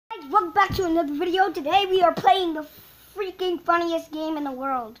welcome back to another video. Today we are playing the freaking funniest game in the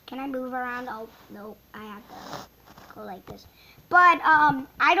world. Can I move around? Oh, no, I have to go like this. But,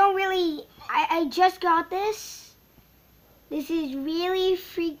 I don't really, I just got this. This is really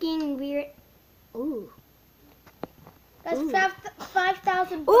freaking weird. Ooh. That's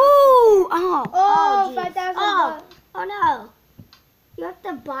 5,000 Ooh! Oh, Oh, geez. 5,000 Oh no. You have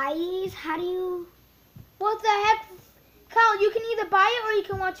to buy these? How do you? What the heck? Kyle, you can either buy it or you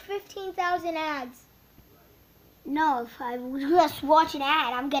can watch 15,000 ads. No, if I just watch an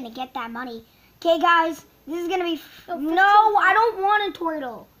ad, I'm gonna get that money. Okay, guys, this is gonna be. Oh, No, I don't want a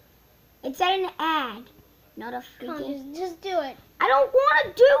turtle. It's an ad, not a Come freaking. on, just do it. I don't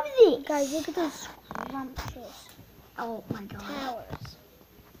want to do this. Guys, look at those scrumptious Oh my god. towers.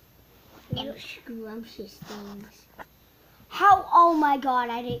 And scrumptious things. How? Oh my god,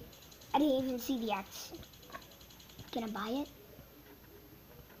 I didn't even see the ads. Can I buy it?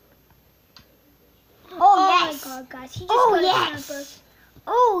 Oh yes. My god, guys, he just Oh, got a yes. sniper.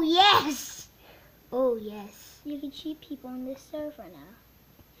 Oh yes. Oh yes. You can cheat people in this server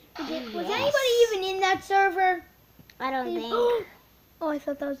now. Was Yes. anybody even in that server? I don't think. Oh, I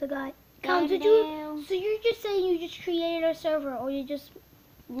thought that was a guy. Kyle, did you? So you're just saying you just created a server, or you just?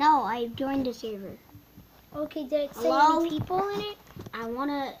 No, I joined the server. Okay, did it say Hello? any people in it? I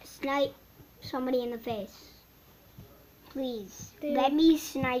want to snipe somebody in the face. Please, Dude. let me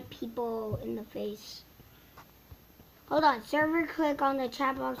snipe people in the face. Hold on, server, click on the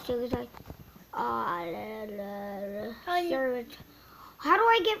chat box to like, server. How do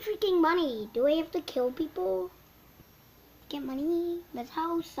I get freaking money? Do I have to kill people? Get money? That's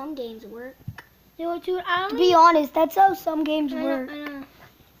how some games work. You know what, dude? I To don't be honest, that's how some games I know, work. I know.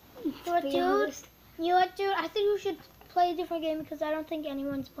 To what, be dude? honest. You know what, dude? I think we should play a different game because I don't think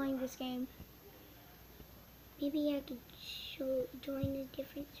anyone's playing this game. Maybe I could join a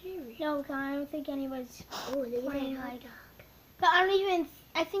different server. No, I don't think anybody's Oh, look at playing that hot like. dog. But I don't even.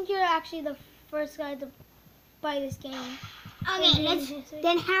 I think you're actually the first guy to buy this game. Okay,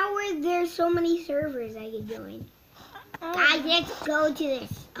 then how are there so many servers I could join? Guys, let's go to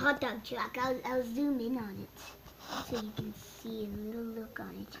this hot dog truck. I'll zoom in on it so you can see a little look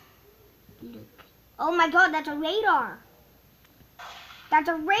on it. Look. Oh my god, that's a radar. That's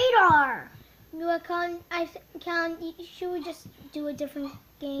a radar. Should we just do a different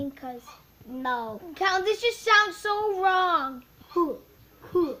game? Cause No. this just sounds so wrong. Who?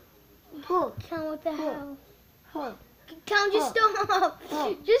 What the hell? Who? Just stop.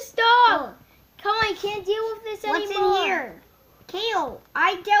 Oh. Just stop. Come on, I can't deal with this What's anymore. in here? Kale,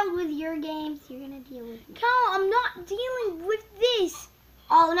 I dealt with your games. You're gonna deal with me. Cal, I'm not dealing with this.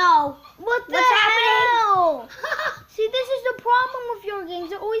 Oh no. What the What's hell? happening? See, this is the problem with your games.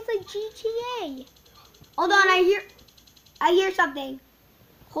 They're always like GTA. Hold on, I hear something.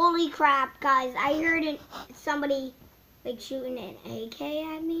 Holy crap, guys. I heard somebody like shooting an AK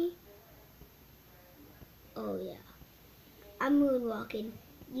at me. Oh yeah. I'm moonwalking.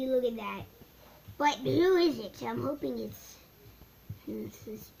 You look at that. But who is it? I'm hoping it's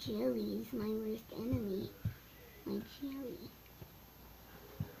this Jelly is my worst enemy. My Jelly.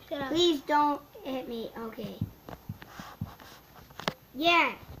 Shut up. Please don't hit me. Okay.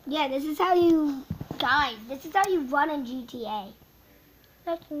 Yeah, this is how you guys. This is how you run in GTA.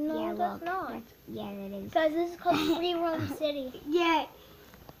 That's not. Yeah, that is. Guys, this is called Free Roam City. Yeah,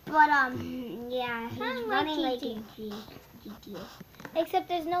 but yeah, he's Kinda like running like GTA. a GTA. Except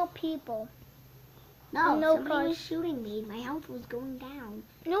there's no people. No, No somebody cars. was shooting me. My health was going down.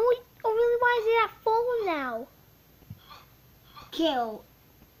 No, oh really? Why is it at full now? Kill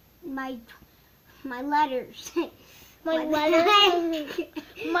my letters. My What? letters.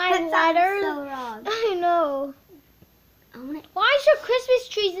 My That sounds letters. so wrong. I know. Why is there Christmas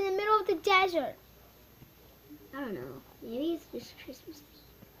trees in the middle of the desert? I don't know. Maybe it's just Christmas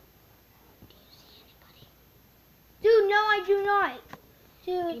Eve. Do you see anybody? Dude, no, I do not.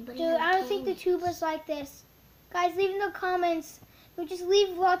 Anybody Dude, have I don't think the games? tubers like this. Guys, leave in the comments. Or just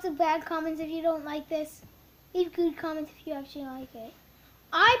leave lots of bad comments if you don't like this. Leave good comments if you actually like it.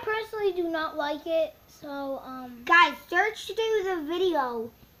 I personally do not like it, so, Guys, search through the video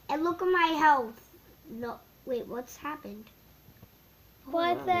and look at my health. No, wait, what's happened?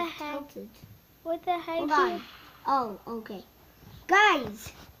 What wow, the it's heck? tilted. What the heck? Hold on. Oh, okay.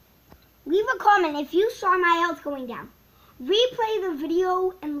 Guys, leave a comment if you saw my health going down. Replay the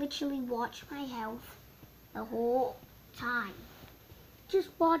video and literally watch my health the whole time. Just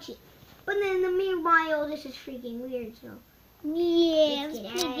watch it. But then in the meanwhile, this is freaking weird, so. Yeah, Let's let's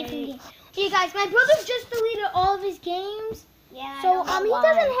get play a out. different game. Hey guys, my brother just deleted all of his games. Yeah, So he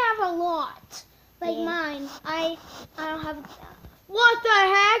doesn't have a lot like Yeah. mine. I don't have. What the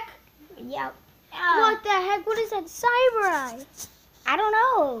heck? what is that? Cyber Eye. I don't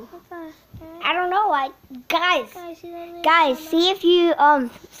know. What the heck? I don't know. Guys, See that? guys, see if you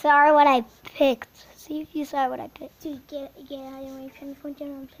saw what I picked. See if you saw what I picked. Dude, get out of the way. Trying to point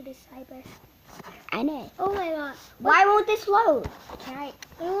down to the cyber. I know. Oh my god. Why won't this load? Can I?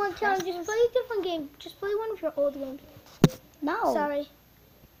 I don't want to tell him. Just play a different game. Just play one of your old games. No. Sorry.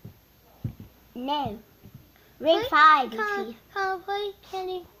 No. Ring 5. Can I play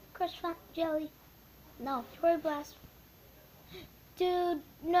Candy Crush Jelly? No. Toy Blast. Dude,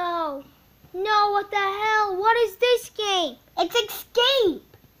 no. No, what the hell? What is this game? It's Escape.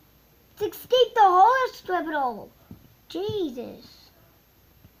 It's Escape the Hospital. Jesus.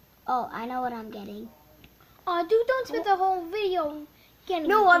 Oh, I know what I'm getting. Oh, dude, don't spend the whole video getting.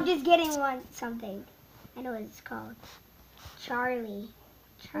 No, I'm just getting something. I know what it's called. Charlie.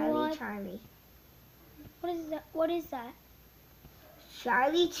 What? Charlie. What is that? What is that?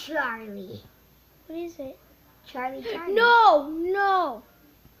 Charlie. What is it? Charlie. No,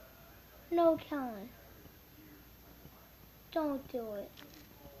 Kellen. Don't do it.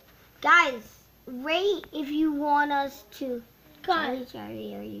 Guys, rate if you want us to. Guys.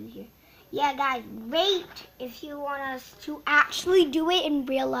 Charlie, are you here? Yeah, guys, rate if you want us to actually do it in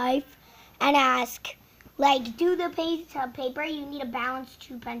real life and ask, like, do the piece of paper. You need to balance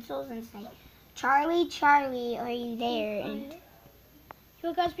 2 pencils and say, Charlie, are you there? And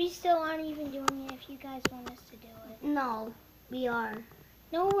you guys, we still aren't even doing it if you guys want us to do it. no, we are.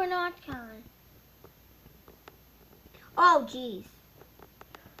 No, we're not, Kellen. Oh, jeez.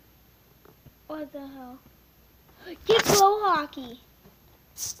 What the hell? Get slow hockey.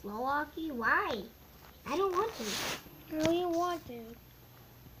 Slow hockey? Why? I don't want to. No, you want to.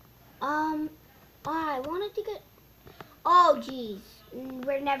 I wanted to get. Oh, jeez.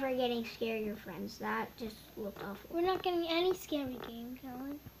 We're never getting Scarier Friends. That just looked awful. We're not getting any scary game,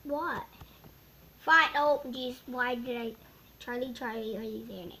 Kellen. What? Fine. Oh, jeez. Why did I? Charlie, are you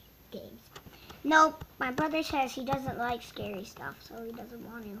there? Games. Nope. My brother says he doesn't like scary stuff, so he doesn't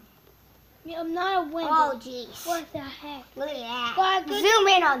want to. Yeah, I'm not a winner. Oh, jeez. What the heck? Look at that. God, Zoom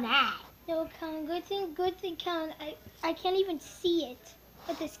in on that. No, Kellen, good thing, Kellen. I can't even see it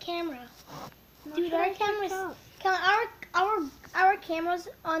with this camera. Dude, our cameras, Kellen, our cameras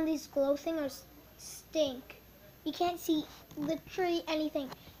on these glow things stink. You can't see literally anything.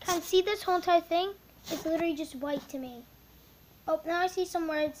 Kellen, see this whole entire thing? It's literally just white to me. Oh, now I see some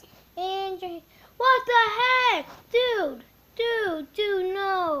words. And what the heck, dude,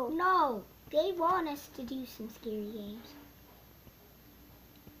 no. No. They want us to do some scary games.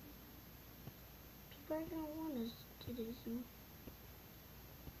 People are going to want us to do some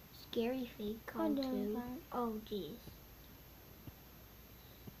scary fake cartoon. Oh, jeez.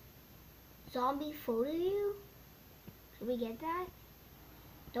 Zombie photo you? Should we get that?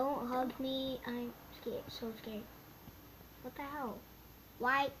 Don't hug me. I'm scared. So scared. What the hell?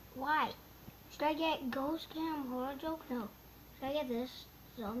 Why? Should I get Ghost Cam Horror Joke? No. Should I get this?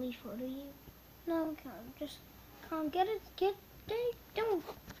 Zombie photo you? No, come get it.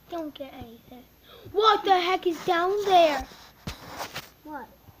 Don't get anything. What the heck is down there? What?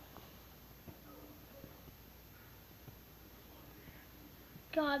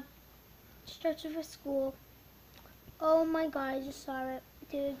 God, starts with a school. Oh my God, I just saw it,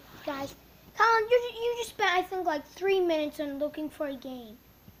 dude. Guys, Colin, you just spent I think like 3 minutes on looking for a game.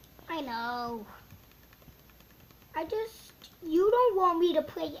 I know. You don't want me to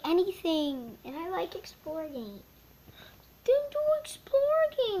play anything, and I like Explore games. Then do Explore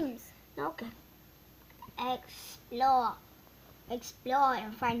games. Okay. Explore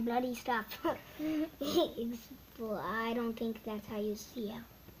and find bloody stuff. Explore. I don't think that's how you see it.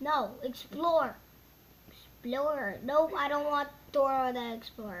 No, explore. No, I don't want Dora the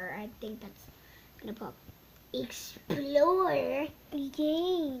Explorer. I think that's gonna pop. Explore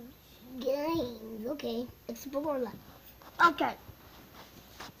Games. Okay. Explore. Okay.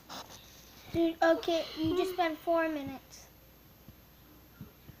 Dude, okay, you just spent 4 minutes.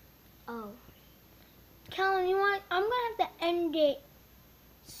 Oh. Colin, you want? I'm gonna have to end it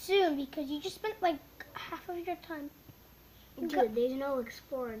soon because you just spent like half of your time. Dude, there's no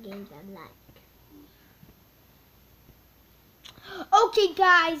Explorer games I like. Okay,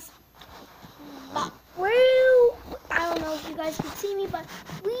 guys. I don't know if you guys can see me, but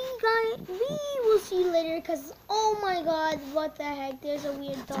we will see you later because oh my God, what the heck? There's a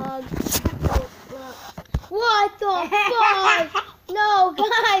weird dog. What the fuck? No,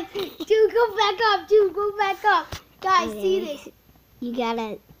 guys. Dude, go back up. Guys, Okay. see this. You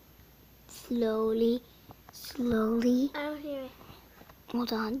gotta slowly. I don't hear it.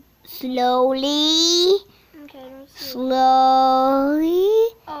 Hold on. Slowly. Okay, I don't see it.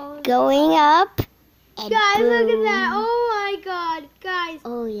 Slowly. Oh, Going up And Guys, look at boom. that. Oh my god. Guys,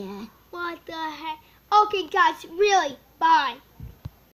 Oh, yeah. what the heck? Okay, guys, really. Bye.